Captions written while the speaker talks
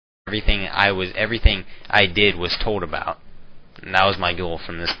everything I did was told about. And that was my goal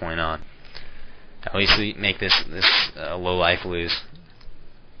from this point on. At least make this low life lose.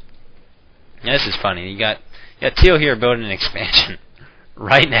 Now, this is funny. You got Teal here building an expansion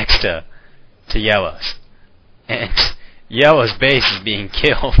right next to Yellow's, and Yellow's base is being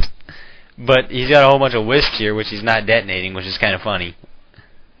killed. But he's got a whole bunch of wisps here, which he's not detonating, which is kind of funny.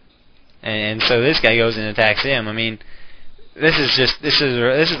 And so this guy goes and attacks him. I mean, this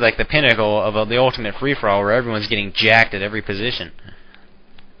is like the pinnacle of the ultimate free-for-all, where everyone's getting jacked at every position.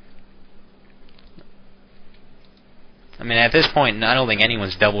 I mean, at this point, I don't think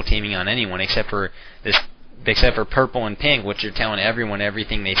anyone's double teaming on anyone except for purple and pink, which are telling everyone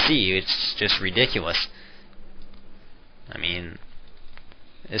everything they see. It's just ridiculous. I mean,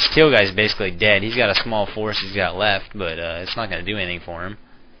 this Teal guy's basically dead. He's got a small force he's got left, but it's not going to do anything for him.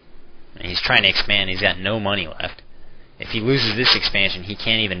 And he's trying to expand. He's got no money left. If he loses this expansion, he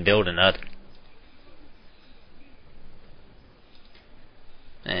can't even build another.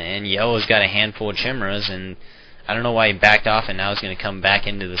 And Yellow's got a handful of chimeras, and I don't know why he backed off and now he's going to come back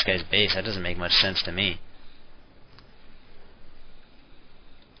into this guy's base. That doesn't make much sense to me.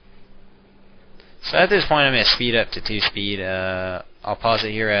 So at this point, I'm going to speed up to 2 speed. I'll pause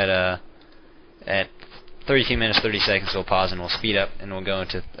it here at 32 minutes 30 seconds. We'll pause and we'll speed up and we'll go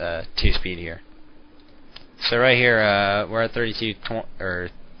into 2 speed here. So right here, we're at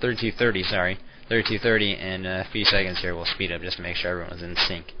 32:30. Sorry, 32:30, and a few seconds here we'll speed up just to make sure everyone's in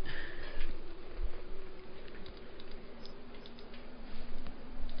sync.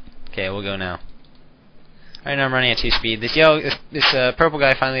 Okay, we'll go now. Alright, now I'm running at 2 speed. This purple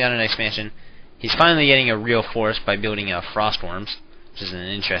guy finally got an expansion. He's finally getting a real force by building frost worms, which is an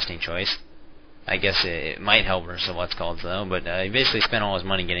interesting choice. I guess it might help versus what's called though, but he basically spent all his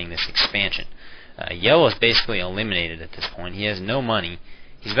money getting this expansion. Yellow's basically eliminated at this point. He has no money.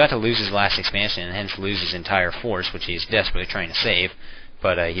 He's about to lose his last expansion and hence lose his entire force, which he's desperately trying to save,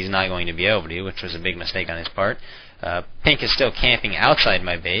 but he's not going to be able to, which was a big mistake on his part. Pink is still camping outside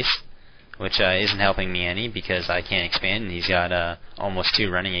my base, which isn't helping me any because I can't expand, and he's got almost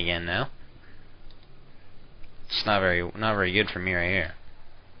 2 running again now. It's not very good for me right here.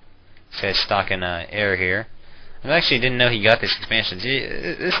 This guy's stocking air here. I actually didn't know he got this expansion. See,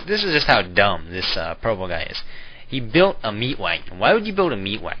 this is just how dumb this purple guy is. He built a meat wagon. Why would you build a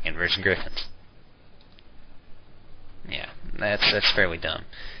meat wagon versus griffins? Yeah, that's fairly dumb.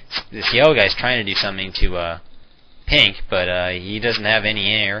 This yellow guy's trying to do something to pink, but he doesn't have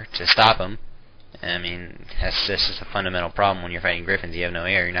any air to stop him. I mean, that's just a fundamental problem when you're fighting griffins. You have no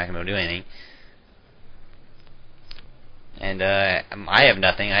air, you're not going to be able to do anything. And I have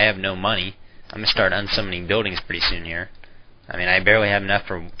nothing. I have no money. I'm going to start unsummoning buildings pretty soon here. I mean, I barely have enough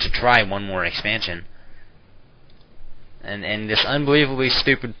to try one more expansion. And this unbelievably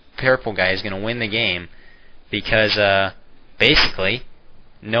stupid purple guy is going to win the game because, basically,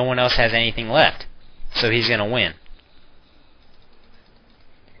 no one else has anything left. So he's going to win.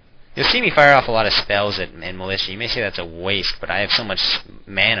 You'll see me fire off a lot of spells in Militia. You may say that's a waste, but I have so much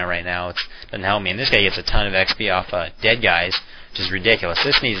mana right now, it doesn't help me. And this guy gets a ton of XP off dead guys, which is ridiculous.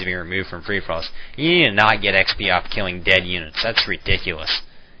 This needs to be removed from free-for-alls. You need to not get XP off killing dead units. That's ridiculous.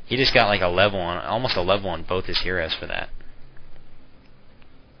 He just got like a level on, almost a level on both his heroes for that.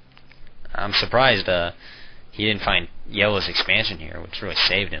 I'm surprised he didn't find Yellow's expansion here, which really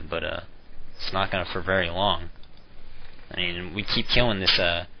saved him, but it's not going to for very long. I mean, we keep killing this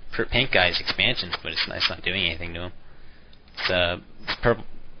pink guy's expansions, but it's not doing anything to him.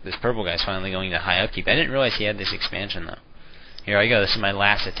 This purple guy's finally going to high upkeep. I didn't realize he had this expansion though. Here I go. This is my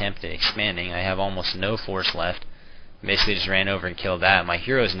last attempt at expanding. I have almost no force left. Basically just ran over and killed that. My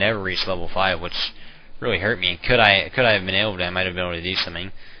heroes never reached level 5, which really hurt me. Could I have been able to? I might have been able to do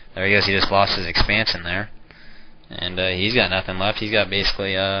something. There he goes. He just lost his expansion there, and he's got nothing left. He's got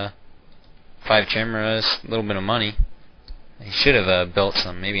basically 5 chimeras, a little bit of money. He should have built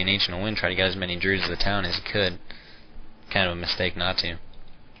some, maybe an Ancient of Wind, try to get as many druids of the town as he could. Kind of a mistake not to.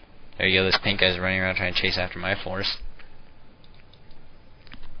 There you go, this pink guy's running around trying to chase after my force.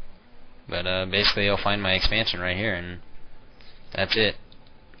 But basically he'll find my expansion right here, and that's it.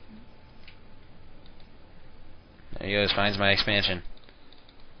 There he goes, finds my expansion.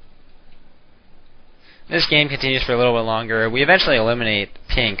 This game continues for a little bit longer. We eventually eliminate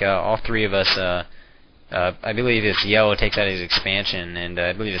pink, all 3 of us. I believe it's yellow takes out his expansion, and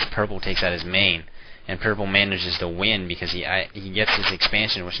I believe it's purple takes out his main. And purple manages to win because he gets his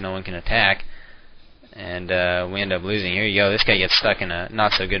expansion, which no one can attack. And we end up losing. Here you go. This guy gets stuck in a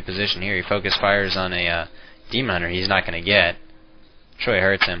not so good position here. He focus fires on a demon hunter he's not going to get. Which really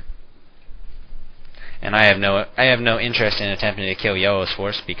hurts him. and I have no interest in attempting to kill yellow's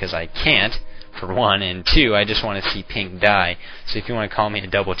force because I can't, for one, and two, I just want to see pink die. So if you want to call me a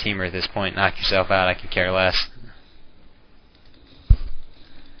double teamer at this point, knock yourself out, I could care less.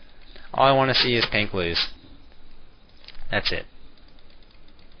 All I want to see is pink lose. That's it.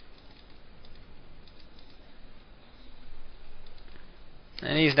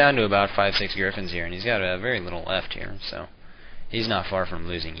 And he's down to about 5-6 griffins here, and he's got very little left here, so he's not far from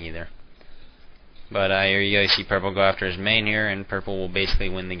losing either. But here you go, you see purple go after his main here, and purple will basically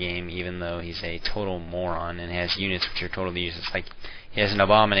win the game, even though he's a total moron and has units which are totally useless. Like, he has an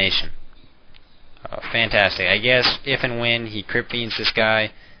abomination. Fantastic. I guess if and when he crypt fiends this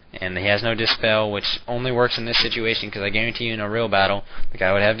guy, and he has no dispel, which only works in this situation, because I guarantee you in a real battle, the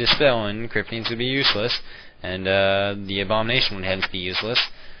guy would have dispel, and crypt fiends would be useless, and the abomination would hence be useless,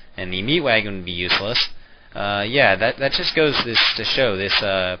 and the meat wagon would be useless. Yeah, that just goes to show this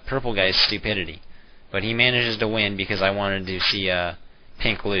purple guy's stupidity. But he manages to win because I wanted to see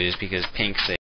pink lose, because pink's